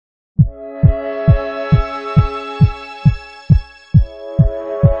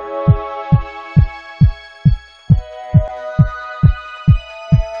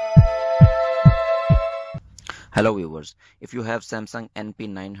Hello viewers, if you have Smasung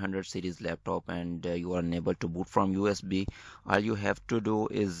NP900 series laptop and you are unable to boot from USB, all you have to do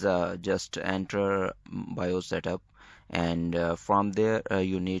is just enter BIOS setup, and from there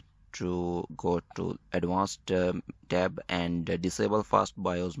you need to go to advanced tab and disable fast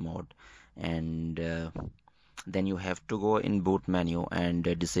BIOS mode, and then you have to go in boot menu and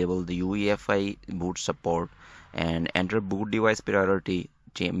disable the UEFI boot support and enter boot device priority.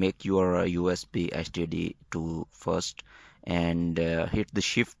 Make your USB HDD to first and hit the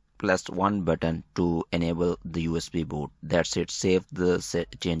shift plus 1 button to enable the USB boot. That's it. Save the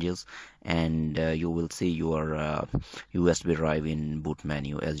changes and you will see your USB drive in boot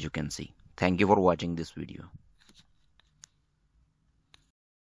menu, as you can see. Thank you for watching this video.